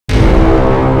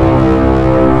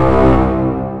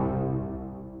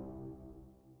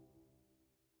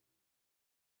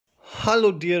Hello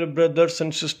dear brothers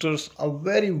and sisters, a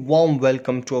very warm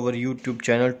welcome to our YouTube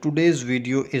channel. Today's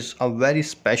video is a very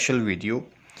special video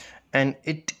and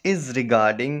it is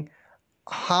regarding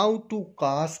how to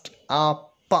cast a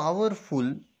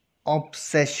powerful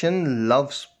obsession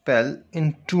love spell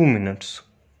in 2 minutes.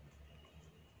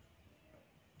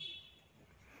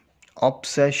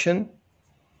 Obsession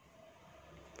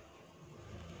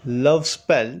love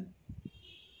spell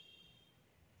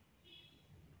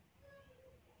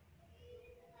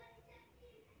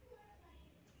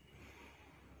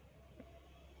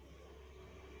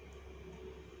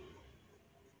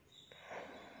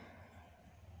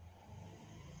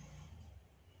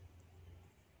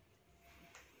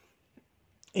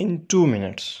in 2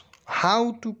 minutes.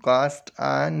 How to cast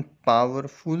an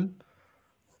powerful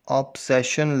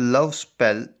obsession love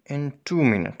spell in 2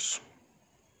 minutes.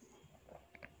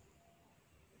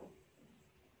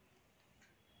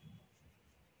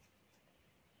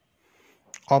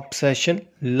 Obsession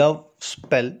love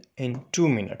spell in 2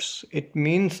 minutes. It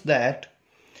means that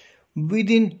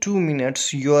within 2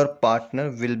 minutes your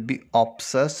partner will be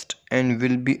obsessed and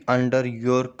will be under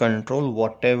your control.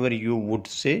 Whatever you would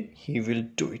say, he will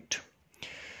do it.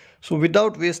 So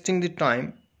without wasting the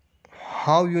time,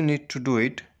 how you need to do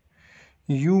it?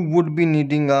 You would be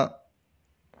needing a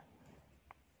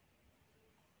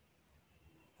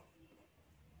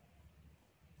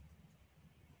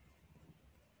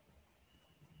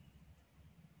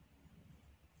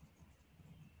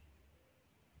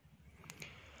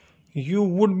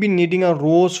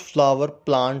rose flower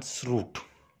plant's root.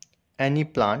 Any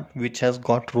plant which has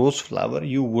got rose flower,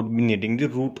 you would be needing the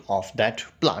root of that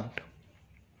plant.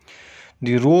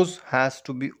 The rose has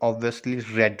to be obviously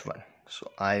red one. So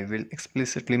I will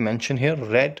explicitly mention here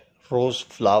red rose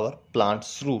flower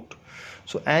plant's root.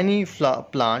 So any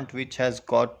plant which has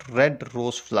got red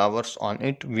rose flowers on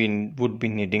it, we would be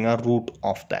needing a root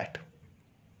of that.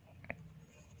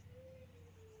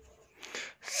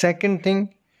 Second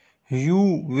thing,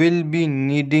 you will be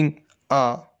needing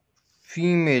a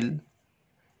female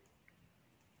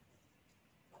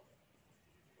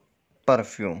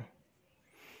perfume.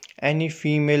 Any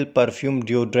female perfume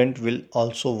deodorant will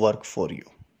also work for you.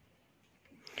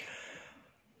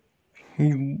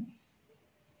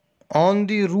 On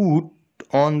the root,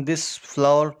 on this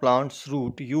flower plant's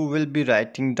root, you will be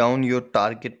writing down your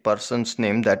target person's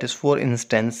name. That is, for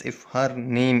instance, if her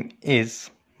name is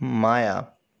Maya,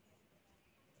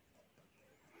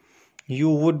 you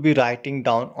would be writing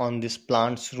down on this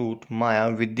plant's root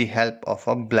Maya with the help of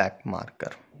a black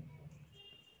marker.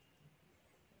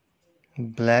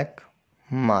 Black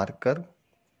marker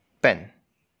pen.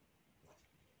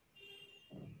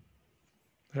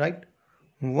 Right?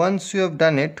 Once you have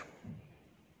done it,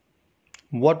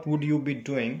 what would you be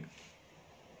doing?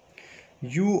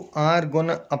 You are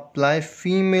gonna apply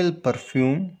female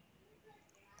perfume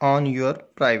on your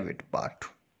private part.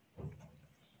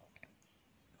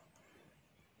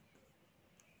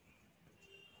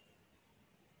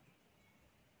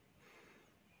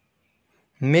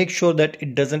 Make sure that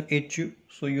it doesn't itch you,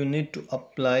 so you need to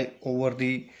apply over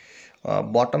the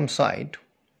bottom side.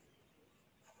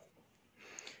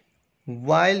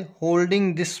 While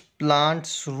holding this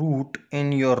plant's root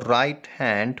in your right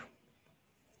hand,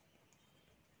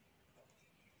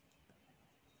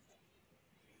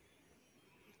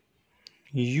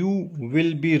 you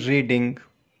will be reading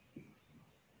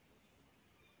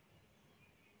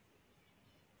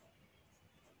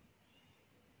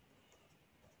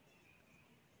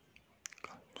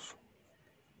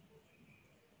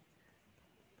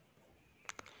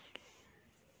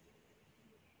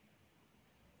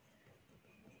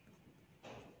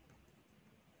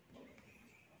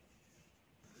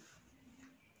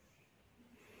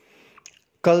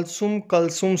Kalsum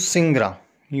Kalsum Singra.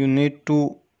 You need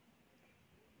to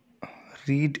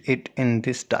read it in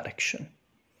this direction.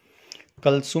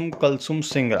 Kalsum Kalsum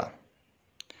Singra.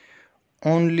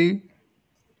 Only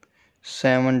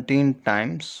 17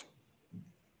 times.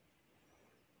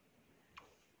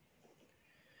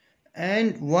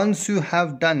 And once you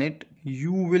have done it,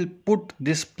 you will put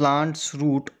this plant's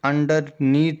root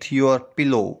underneath your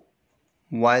pillow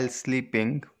while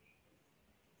sleeping.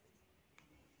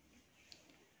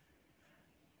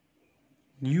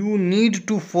 You need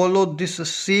to follow this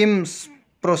same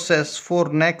process for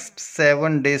next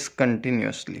 7 days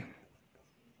continuously.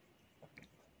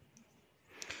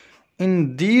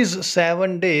 In these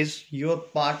 7 days, your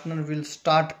partner will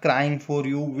start crying for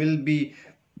you, will be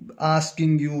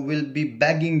asking you, will be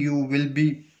begging you, will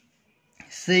be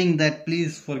saying that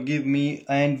please forgive me,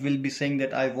 and will be saying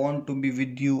that I want to be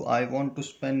with you, I want to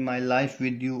spend my life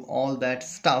with you, all that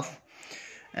stuff.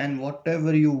 and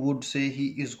whatever you would say, he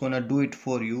is gonna do it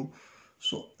for you.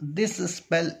 So this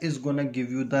spell is gonna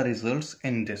give you the results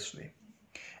in this way.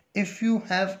 If you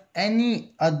have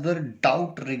any other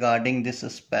doubt regarding this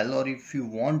spell, or if you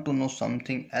want to know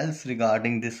something else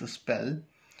regarding this spell,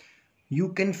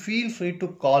 you can feel free to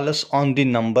call us on the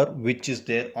number which is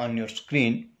there on your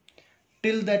screen.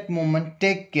 Till that moment,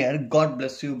 take care. God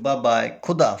bless you. Bye bye.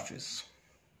 Khuda Hafiz.